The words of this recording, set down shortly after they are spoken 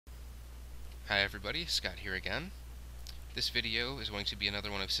Hi everybody, Scott here again. This video is going to be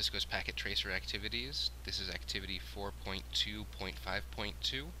another one of Cisco's packet tracer activities. This is activity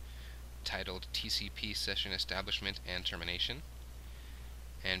 4.2.5.2, titled TCP Session Establishment and Termination.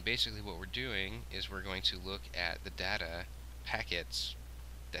 And basically what we're doing is we're going to look at the data packets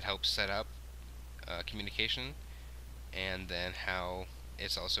that help set up communication, and then how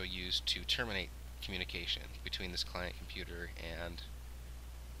it's also used to terminate communication between this client computer and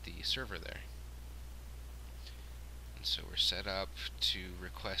the server there. So we're set up to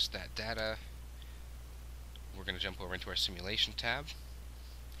request that data. We're going to jump over into our simulation tab.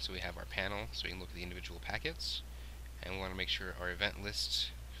 So we have our panel so we can look at the individual packets, and we want to make sure our event list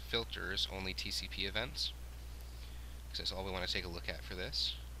filters only TCP events, because that's all we want to take a look at for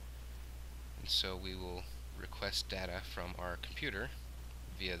this. And so we will request data from our computer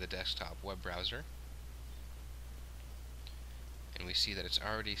via the desktop web browser, and we see that it's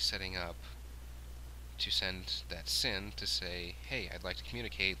already setting up to send that SYN to say, hey, I'd like to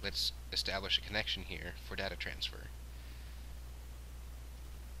communicate, let's establish a connection here for data transfer.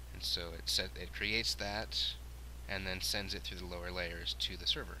 And so it creates that and then sends it through the lower layers to the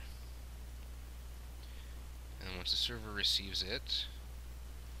server. And once the server receives it,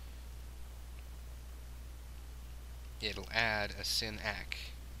 it'll add a SYN ACK,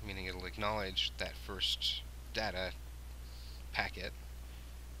 meaning it'll acknowledge that first data packet.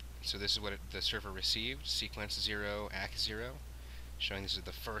 So this is what the server received: sequence 0, ACK 0, showing this is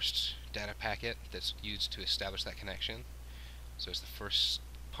the first data packet that's used to establish that connection. So it's the first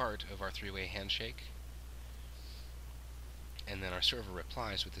part of our three-way handshake. And then our server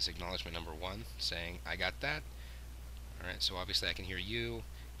replies with this acknowledgement number 1, saying, I got that. Alright, so obviously I can hear you.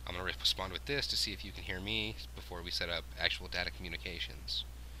 I'm going to respond with this to see if you can hear me before we set up actual data communications.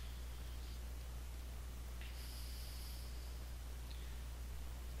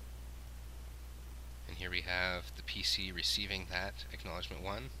 Here we have the PC receiving that acknowledgement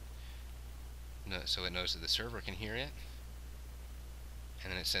 1. So it knows that the server can hear it.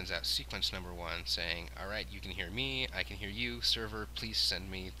 And then it sends out sequence number 1 saying, alright, you can hear me, I can hear you, server, please send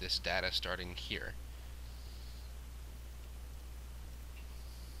me this data starting here.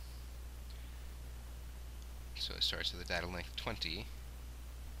 So it starts with a data length 20.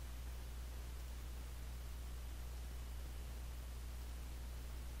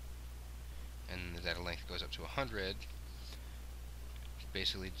 And the data length goes up to 100,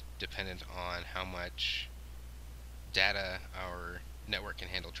 basically dependent on how much data our network can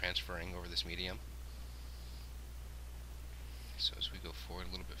handle transferring over this medium. So as we go forward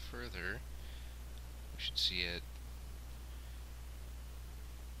a little bit further, we should see it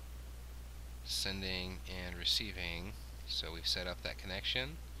sending and receiving. So we've set up that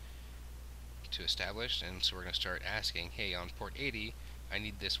connection to establish, and so we're going to start asking, hey, on port 80, I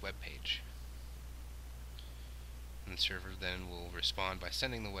need this web page. And the server then will respond by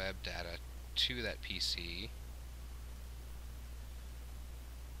sending the web data to that PC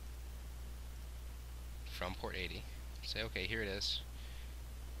from port 80. Say, okay, here it is.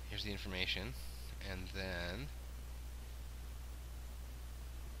 Here's the information. And then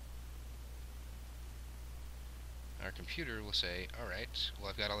our computer will say, alright,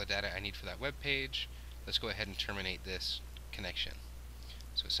 well, I've got all the data I need for that web page. Let's go ahead and terminate this connection.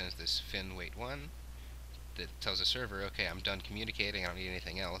 So it sends this fin wait 1 that tells the server, okay, I'm done communicating, I don't need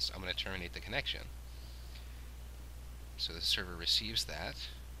anything else, I'm going to terminate the connection. So the server receives that,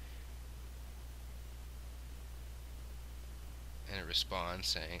 and it responds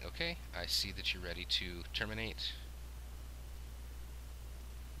saying, okay, I see that you're ready to terminate.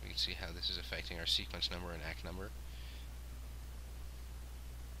 We can see how this is affecting our sequence number and ACK number.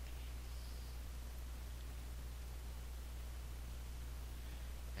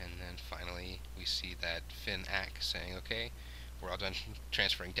 And then finally we see that fin ACK saying, okay, we're all done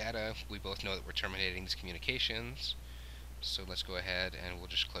transferring data, we both know that we're terminating these communications, so let's go ahead and we'll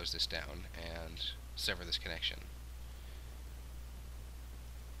just close this down and sever this connection.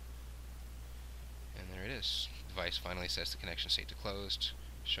 And there it is. The device finally sets the connection state to closed,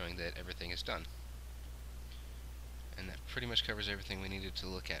 showing that everything is done. And that pretty much covers everything we needed to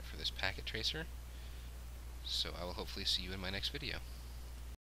look at for this packet tracer. So I will hopefully see you in my next video.